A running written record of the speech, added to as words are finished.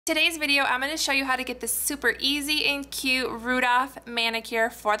Today's video, I'm going to show you how to get this super easy and cute Rudolph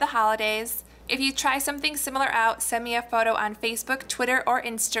manicure for the holidays. If you try something similar out, send me a photo on Facebook, Twitter, or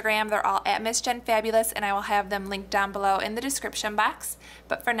Instagram. They're all at Miss Jen Fabulous, and I will have them linked down below in the description box.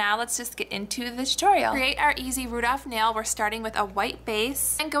 But for now, let's just get into the tutorial. To create our easy Rudolph nail, we're starting with a white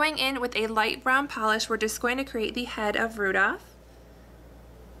base. And going in with a light brown polish, we're just going to create the head of Rudolph.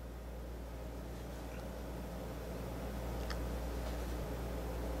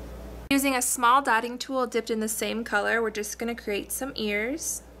 Using a small dotting tool dipped in the same color, we're just going to create some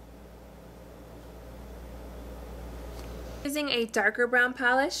ears. Using a darker brown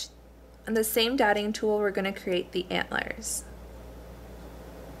polish, on the same dotting tool, we're going to create the antlers.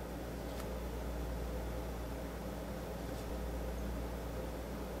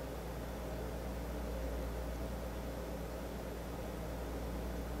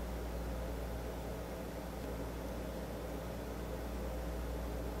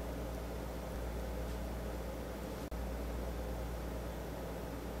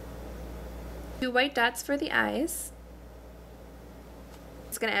 Two white dots for the eyes.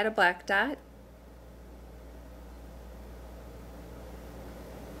 It's going to add a black dot.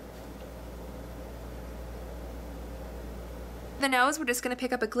 For the nose, we're just going to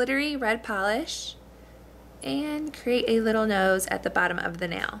pick up a glittery red polish and create a little nose at the bottom of the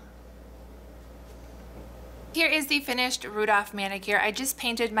nail. Here is the finished Rudolph manicure. I just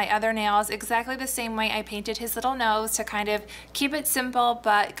painted my other nails exactly the same way I painted his little nose to kind of keep it simple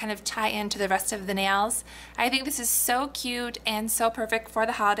but kind of tie into the rest of the nails. I think this is so cute and so perfect for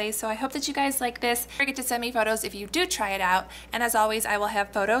the holidays, so I hope that you guys like this. Don't forget to send me photos if you do try it out, and as always, I will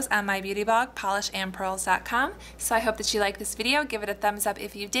have photos on my beauty blog, polishandpearls.com. So I hope that you like this video. Give it a thumbs up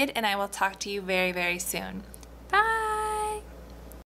if you did, and I will talk to you very, very soon.